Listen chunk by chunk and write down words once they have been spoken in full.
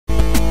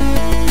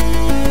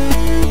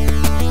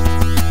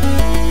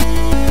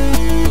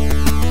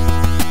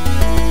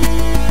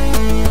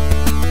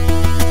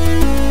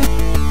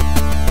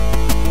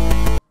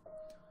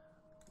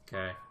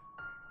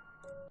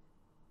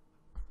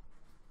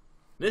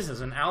This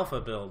is an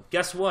alpha build.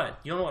 Guess what?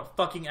 You don't know what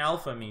fucking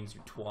alpha means,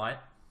 you twat.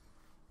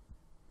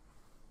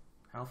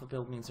 Alpha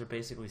build means they're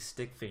basically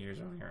stick figures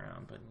running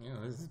around, but, you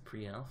know, this is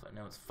pre-alpha.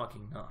 No, it's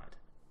fucking not.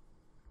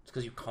 Just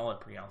because you call it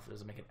pre-alpha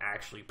doesn't make it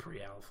actually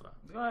pre-alpha.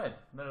 Go ahead.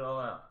 Let it all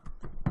out.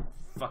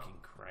 Fucking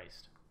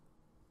Christ.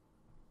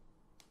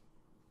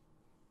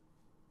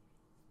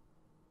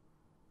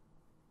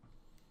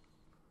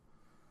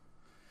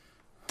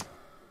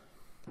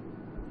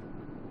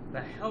 The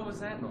hell was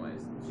that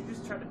noise? Did you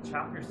just try to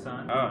chop your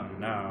son? Oh,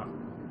 no.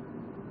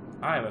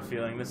 I have a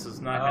feeling this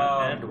is not going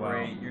to end well.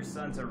 Great. Your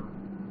son's a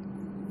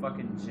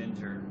fucking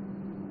ginger.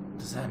 What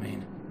does that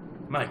mean?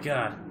 My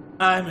God,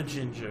 I'm a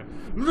ginger.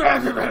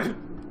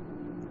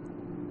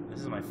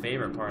 This is my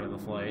favorite part of the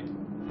flight.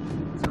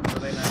 It's a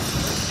really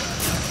nice.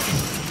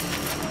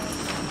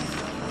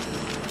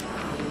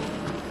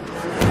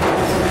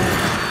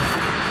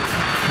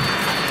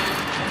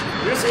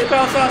 Your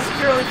seatbelts are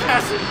securely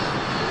fastened.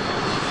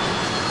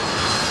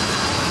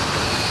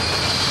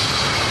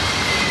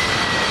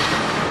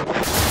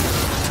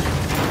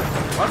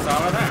 What's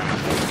all of that?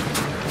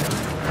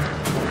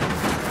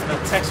 The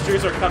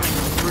textures are coming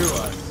through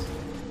us.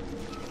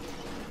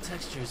 The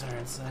textures are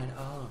inside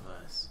all of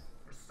us.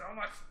 There's so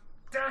much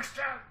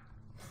texture!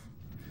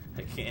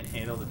 I can't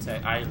handle the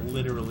text. I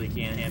literally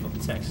can't handle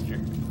the texture.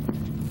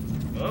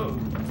 Whoa.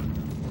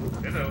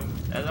 Hello.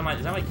 Is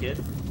that my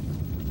kid?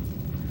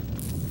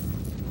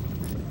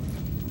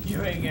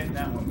 You ain't getting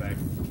that one back.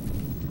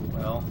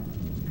 Well.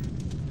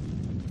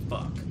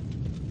 Fuck.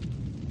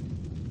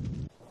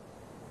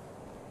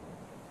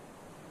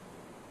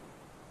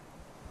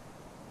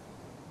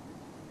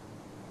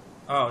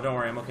 Oh, don't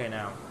worry, I'm okay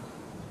now.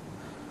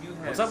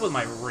 What's up with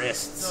my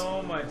wrists?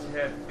 So much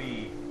hep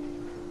B.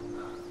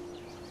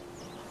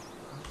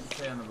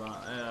 Stay on the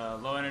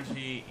bottom. Low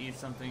energy, eat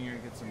something, you're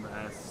gonna get some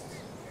rest.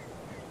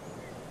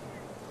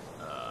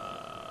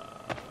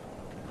 Oh,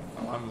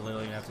 I'm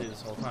literally gonna have to do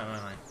this whole time,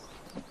 aren't I?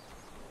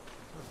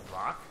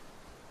 Lock?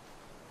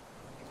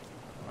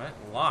 What?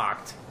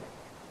 Locked?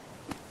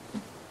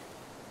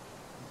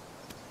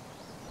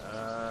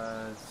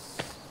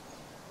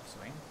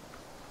 Swing?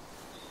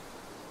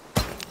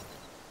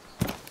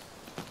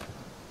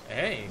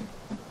 Hey.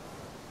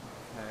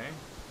 Okay.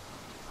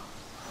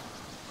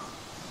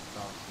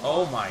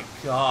 Oh my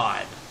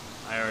God.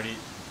 I already...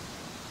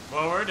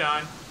 Well, we're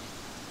done.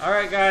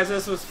 Alright guys,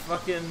 this was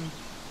fucking...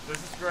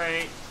 This is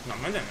great. Oh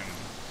my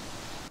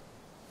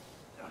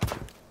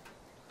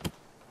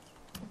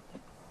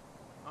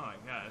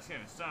God, it's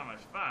gonna be so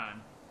much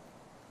fun.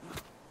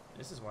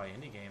 This is why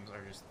indie games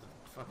are just the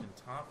fucking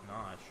top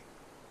notch.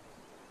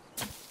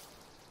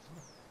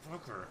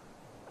 Fucker.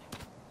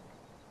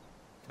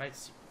 Can I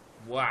see?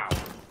 Wow.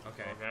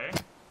 Okay. Okay.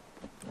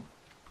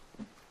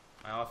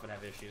 I often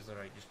have issues that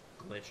I just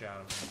glitch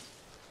out of things.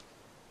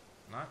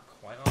 Not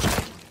quite on.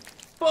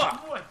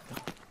 Fuck! What the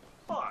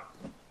fuck?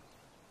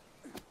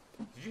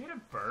 Did you hit a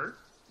bird?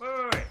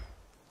 Wait.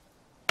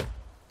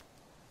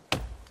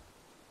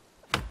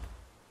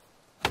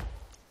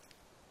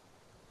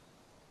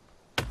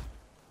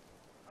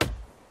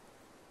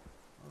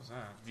 What was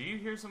that? Do you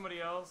hear somebody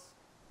else?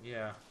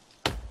 Yeah.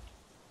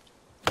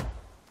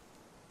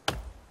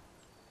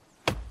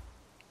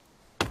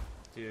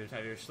 Dude,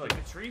 have you just like...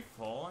 Did the tree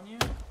fall on you?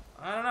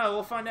 I don't know,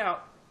 we'll find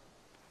out.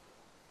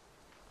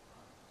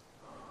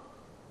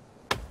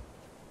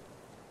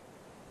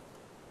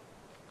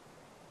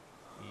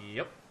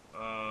 Yep.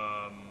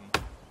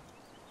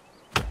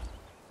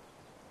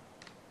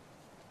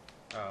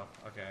 Oh,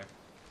 okay.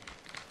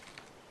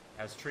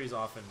 As trees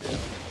often do.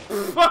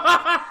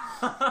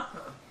 I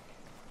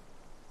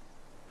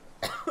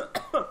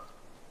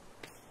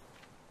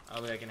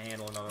don't think I can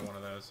handle another one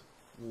of those.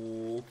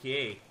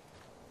 Okay.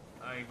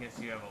 I guess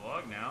you have a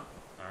log now.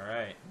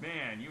 Alright.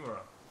 Man, you are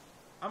a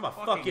I'm a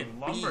fucking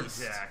lumberjack.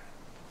 beast.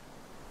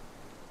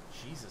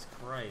 Jesus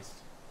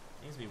Christ.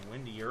 It needs to be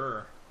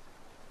windier.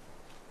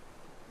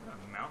 Is that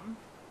a mountain?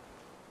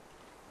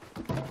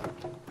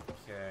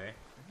 Okay.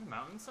 Is it a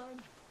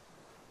mountainside?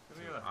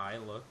 Do I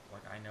look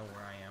like I know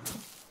where I am?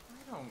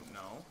 I don't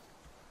know.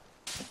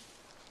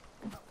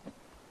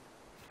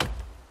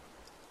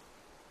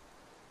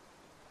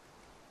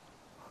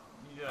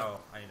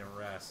 Oh, I need to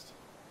rest.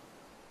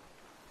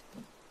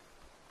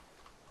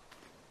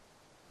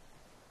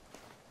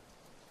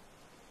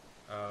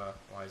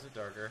 Why is it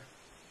darker?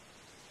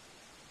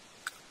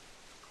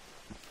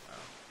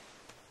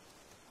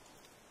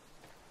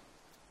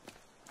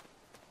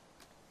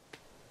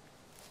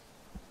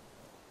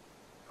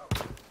 Oh.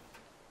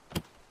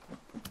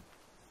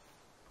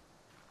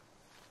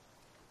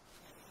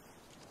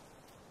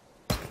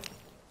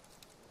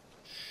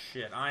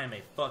 Shit, I am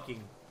a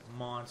fucking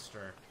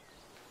monster.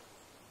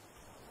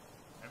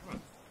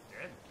 Everyone's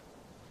dead.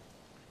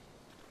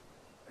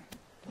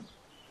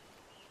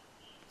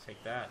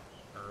 Take that,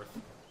 Earth.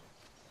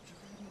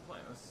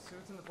 Let's see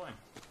what's in the plane.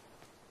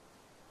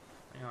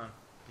 Hang on.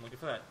 I'm looking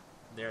for that.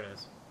 There it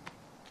is.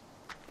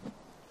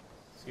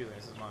 Excuse me,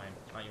 this is mine,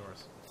 not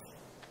yours.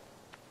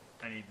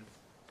 I need this.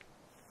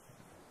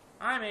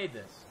 I made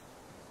this.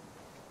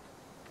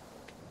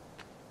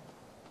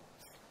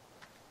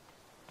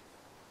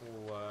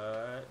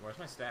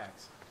 my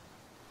stacks?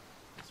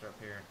 They're up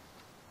here.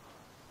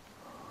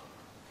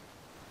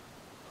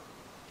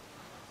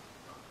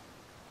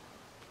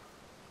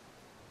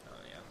 Oh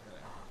yeah, look at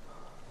that.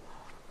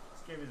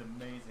 This game is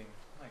amazing.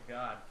 My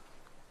God.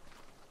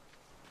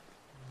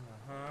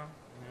 Uh-huh.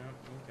 Yep,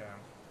 okay.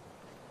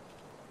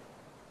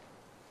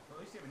 Well, at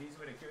least you have an easy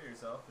way to kill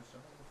yourself. Just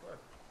jump off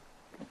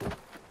the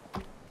cliff.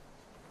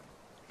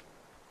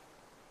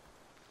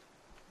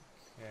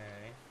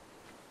 Okay.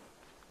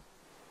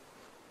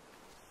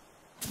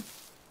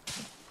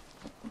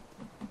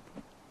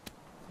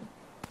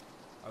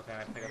 Oh, can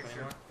I pick up I guess any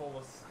you're more? full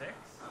of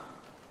sticks.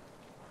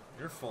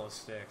 You're full of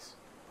sticks.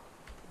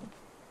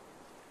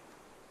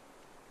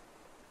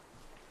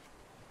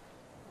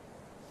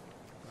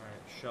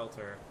 Alright,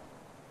 shelter.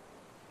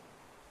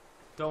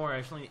 Don't worry, I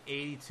actually need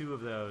 82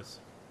 of those.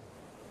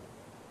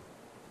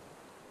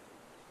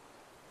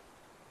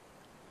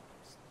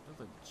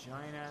 Build a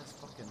giant ass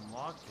fucking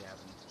log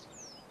cabin.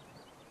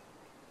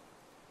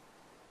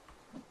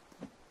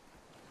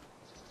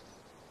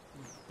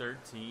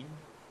 $13.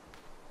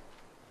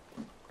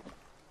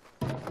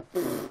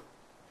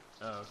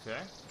 Okay.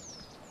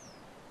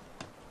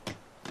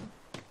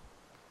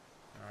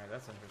 Alright,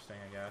 that's interesting,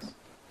 I guess.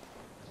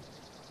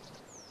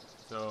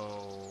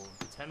 So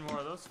 10 more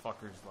of those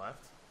fuckers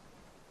left.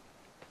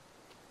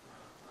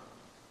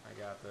 I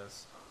got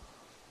this.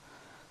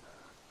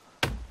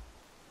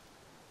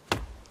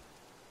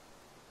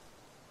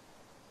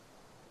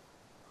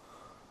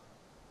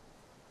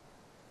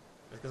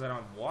 Just because I don't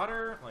have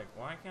water? Like,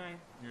 why can't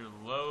I? You're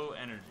low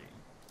energy.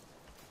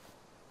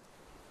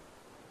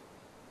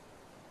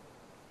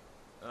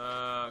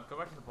 Go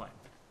back to the plane.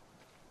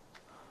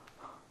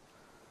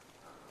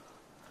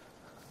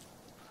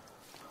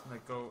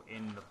 Like, go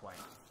in the plane.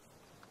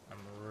 I'm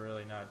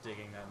really not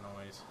digging that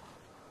noise.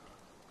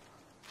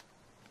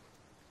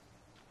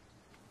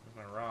 There's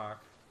my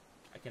rock.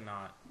 I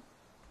cannot.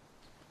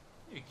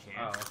 You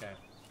Oh, can't. okay.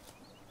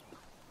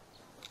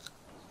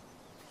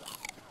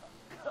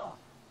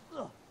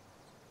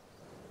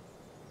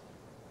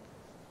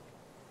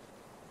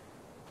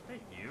 Hey,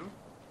 you.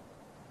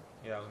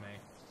 Yeah, that was me.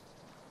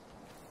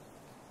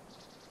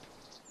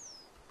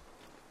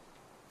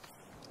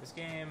 This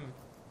game,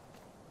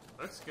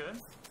 Looks good.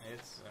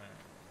 it's...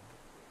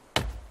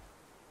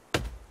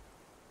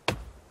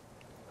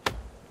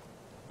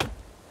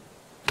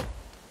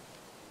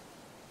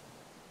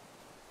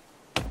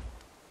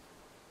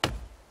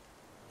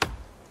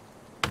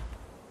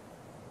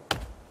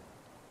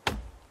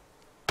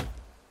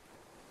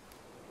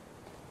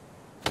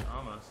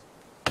 Almost.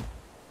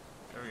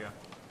 There we go.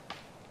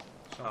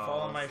 Don't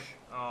follow my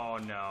Oh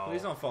no.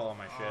 Please don't follow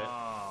my shit.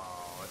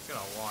 Oh, it's gonna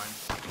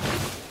launch.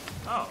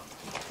 Oh.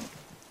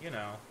 You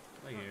know,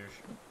 like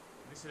usual.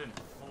 At least it didn't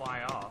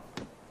fly off.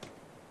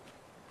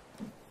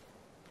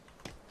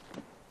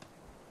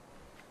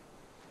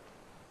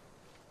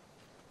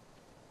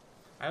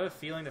 I have a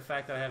feeling the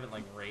fact that I haven't,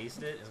 like,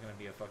 raised it is gonna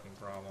be a fucking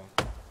problem.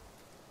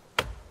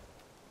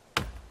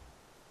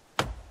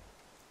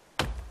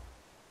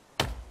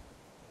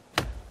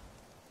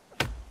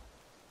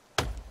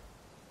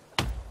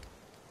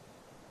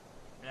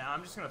 Yeah,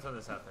 I'm just gonna throw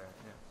this out there.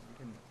 Yeah, you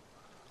can,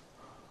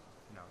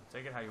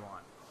 take it how you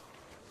want.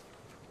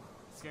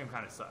 This game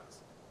kind of sucks.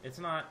 It's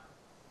not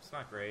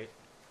great.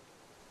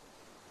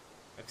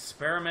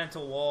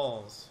 Experimental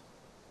walls.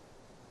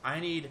 I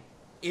need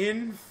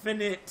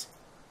infinite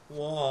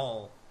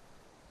wall.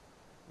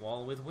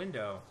 Wall with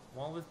window.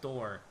 Wall with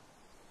door.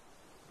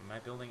 Am I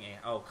building a...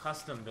 Oh,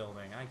 custom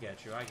building. I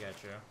get you, I get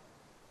you.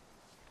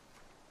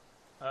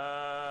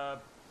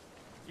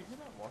 Did you hear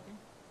that walking?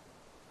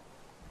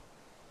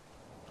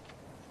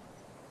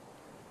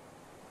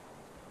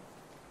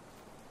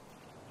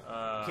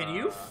 Can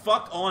you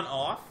fuck on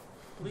off,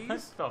 please?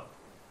 What the?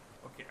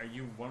 Okay, are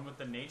you one with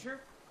the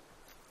nature?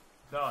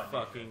 The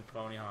Fucking nature.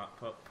 Pony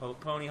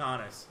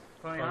Hannes.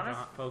 Pony Hannes?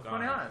 Pony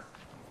Hannes?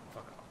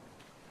 Fuck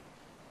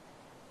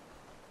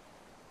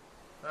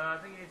off. I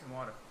think you need some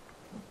water.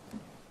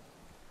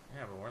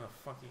 Yeah, but where the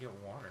fuck you get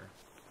water?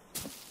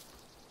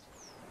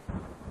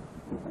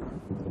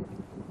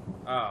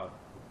 Oh.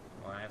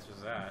 Well, the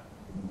answer's that.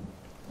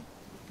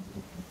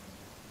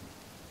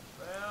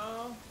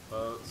 Well,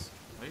 Boats.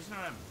 at least you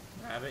don't have.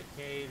 Rabbit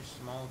cage,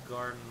 small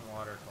garden,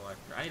 water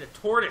collector. I need a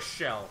tortoise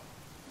shell.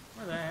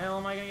 Where the hell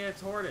am I gonna get a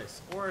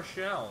tortoise or a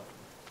shell?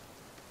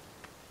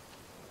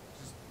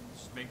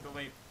 Just make the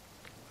leap.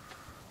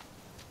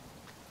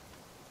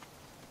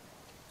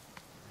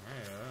 I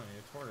don't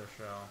need a tortoise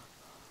shell.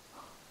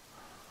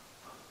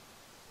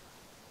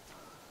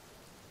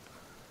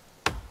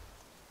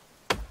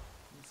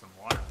 Need some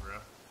water, bro.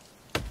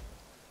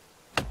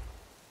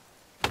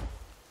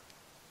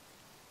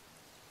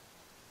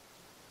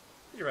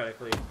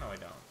 Theoretically, no, I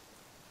don't.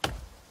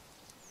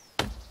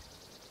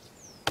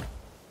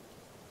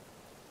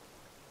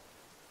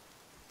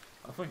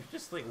 I think you're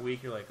just like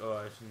weak. You're like, oh,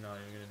 I should know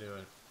you're gonna do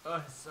it.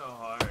 Oh, it's so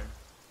hard.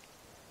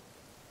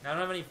 I don't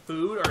have any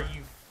food. Are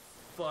you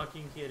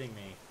fucking kidding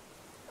me?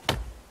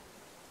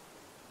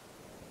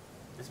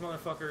 This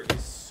motherfucker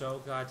is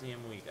so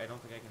goddamn weak. I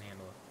don't think I can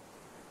handle it.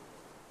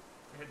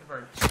 Hit the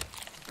bird.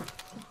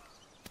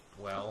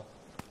 Well.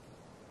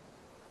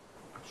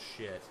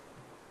 Shit.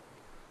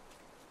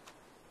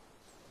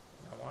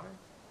 Got water?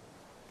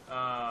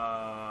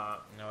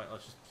 No, wait,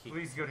 let's just keep...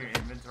 Please go to your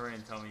inventory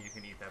and tell me you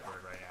can eat that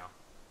bird right now.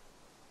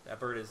 That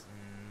bird is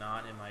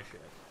not in my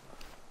shit.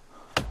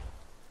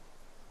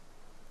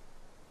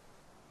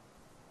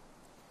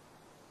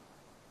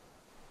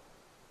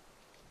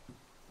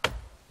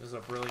 This is a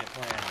brilliant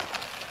plan.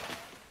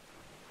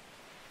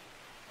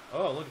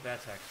 Oh, look at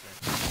that texture.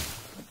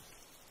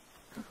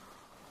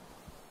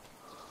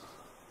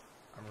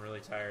 I'm really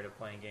tired of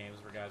playing games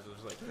where guys are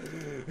just like,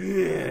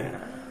 yeah.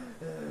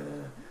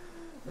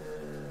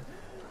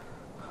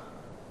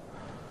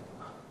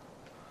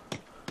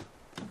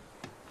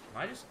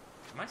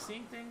 Am I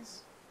seeing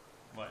things?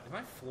 What? Is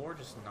my floor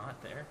just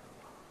not there?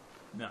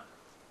 No.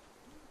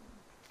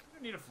 You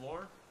don't need a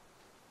floor.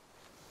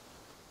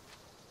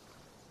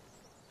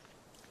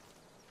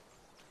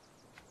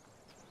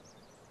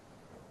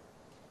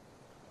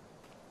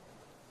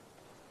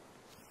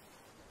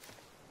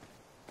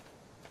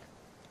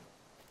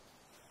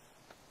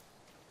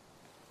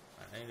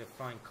 I need to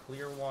find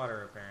clear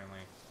water,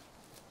 apparently.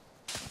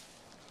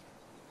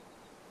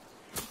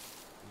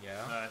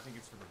 Yeah? I think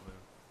it's for the blue.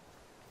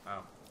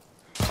 Oh.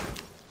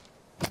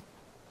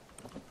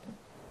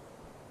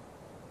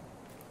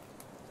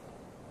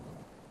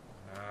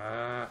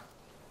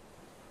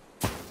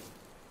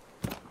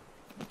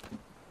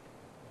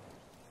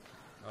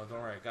 Oh,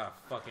 don't worry, I got a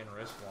fucking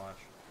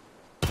wristwatch.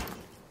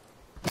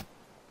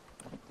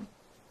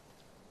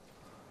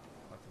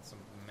 Collecting some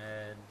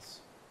meds.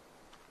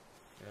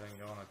 Maybe I can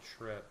go on a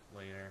trip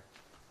later.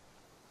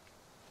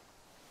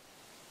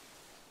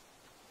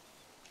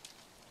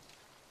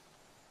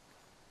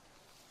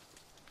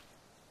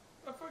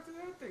 Where the fuck did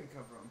that thing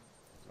come from?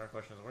 Our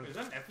question is, where Is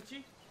that an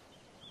effigy?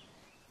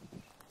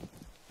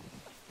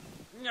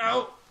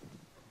 No!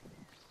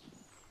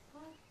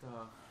 What the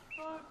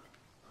fuck?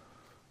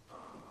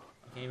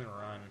 I can't even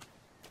run.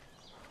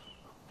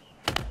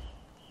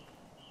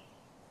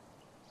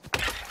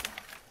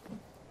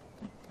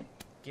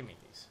 Give me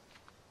these.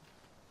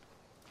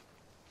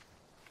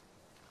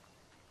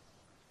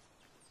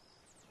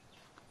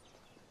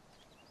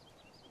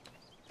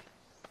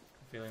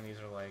 I'm feeling these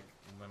are like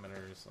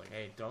limiters. Like,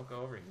 hey, don't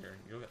go over here.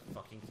 You'll get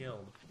fucking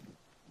killed.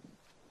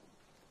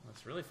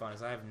 What's really fun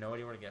is I have no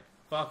idea where to get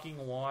fucking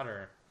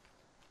water.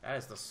 That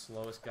is the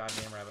slowest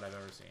goddamn rabbit I've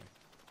ever seen.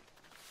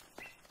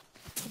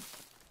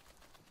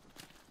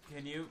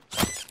 Can you?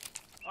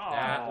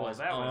 That was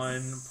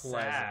unpleasant.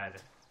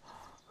 Sad.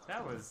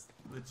 That was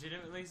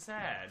legitimately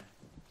sad.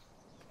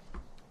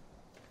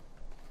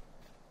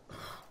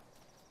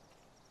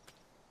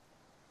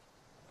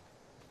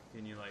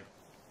 Can you, like,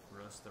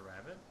 roast the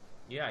rabbit?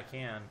 Yeah, I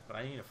can, but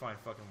I need to find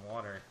fucking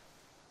water.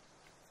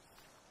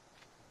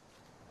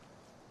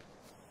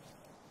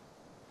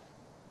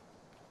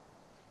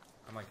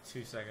 I'm like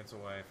 2 seconds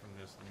away from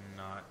just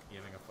not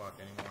giving a fuck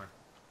anymore.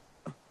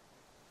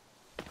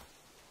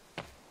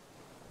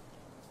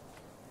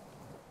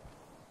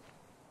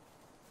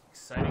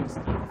 Exciting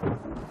stuff.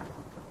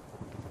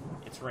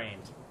 It's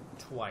rained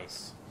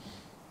twice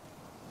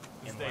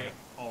in They like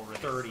already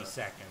 30 suck.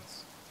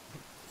 seconds.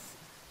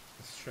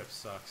 This trip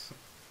sucks.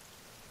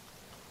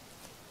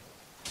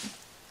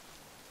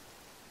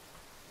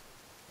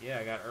 Yeah,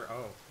 I got...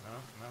 oh, no,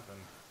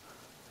 nothing.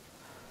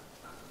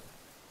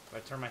 Do I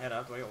turn my head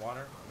up? Do I get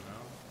water?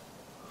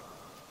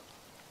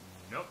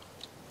 No. Nope.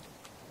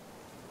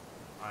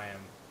 I am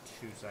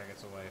 2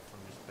 seconds away from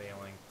just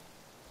bailing.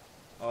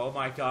 Oh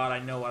my god, I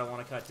know what I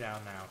want to cut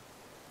down now.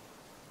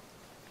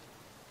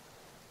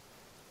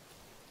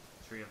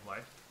 Tree of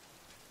life.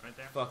 Right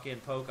there.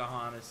 Fucking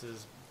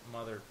Pocahontas'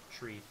 mother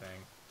tree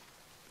thing.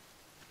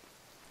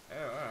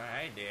 Oh,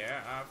 hey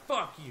dear.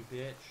 Fuck you,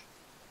 bitch.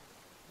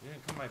 You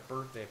didn't come to my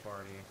birthday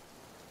party.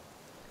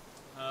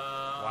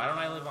 Why don't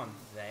I live on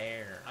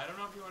there? I don't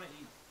know if you want to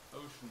eat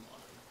ocean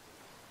water.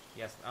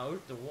 Yes,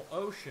 the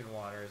ocean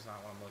water is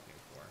not what I'm looking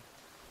for.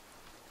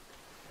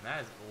 And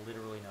that is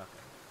literally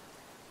nothing.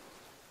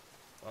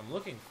 What I'm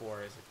looking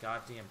for is a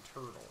goddamn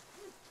turtle.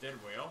 Dead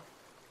whale?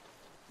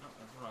 No,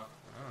 that's a rock.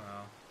 I don't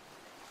know.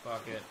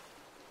 Fuck it.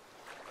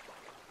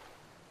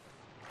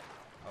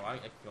 Oh, I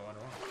could go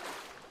underwater.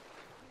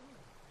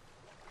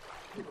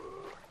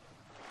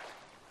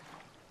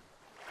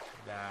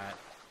 That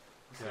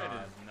This guy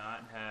does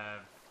not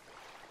have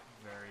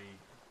very...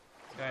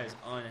 This guy is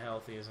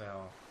unhealthy as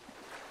hell.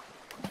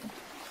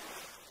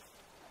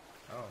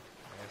 Oh,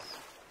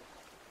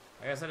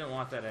 I guess I didn't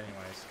want that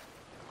anyways.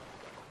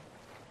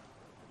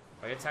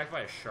 If I get attacked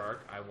by a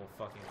shark, I will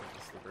fucking think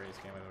this is the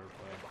greatest game I've ever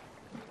played.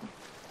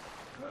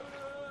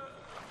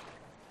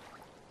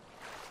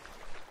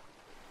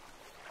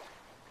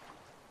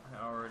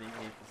 I already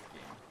hate this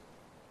game.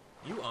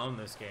 You own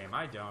this game.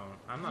 I don't.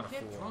 I'm not a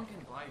Get fool. drunk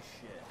and buy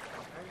shit,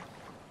 okay?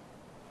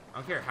 I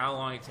don't care how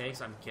long it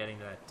takes. I'm getting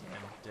to that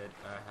damn dead.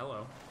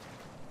 Hello.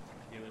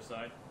 The other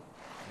side?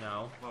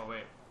 No. Oh,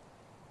 wait.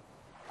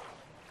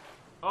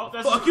 Oh,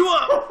 that's... Fuck you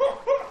up!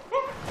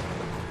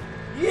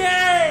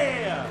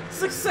 Yeah!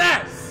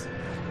 Success!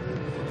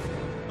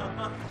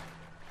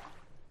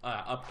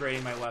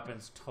 upgrading my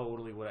weapons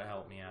totally would have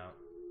helped me out.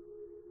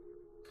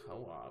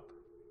 Co-op.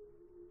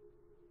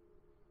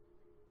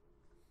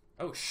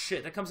 Oh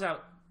shit, that comes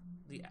out...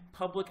 The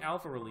public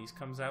alpha release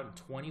comes out in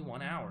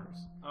 21 hours.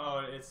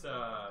 Oh, it's,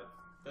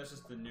 that's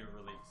just the new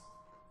release.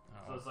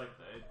 Oh. So it's like,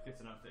 it gets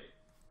an update.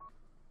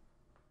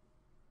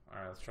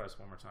 Alright, let's try this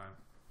one more time.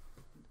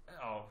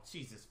 Oh,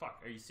 Jesus,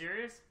 fuck. Are you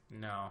serious?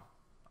 No,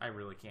 I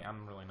really can't.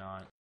 I'm really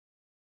not.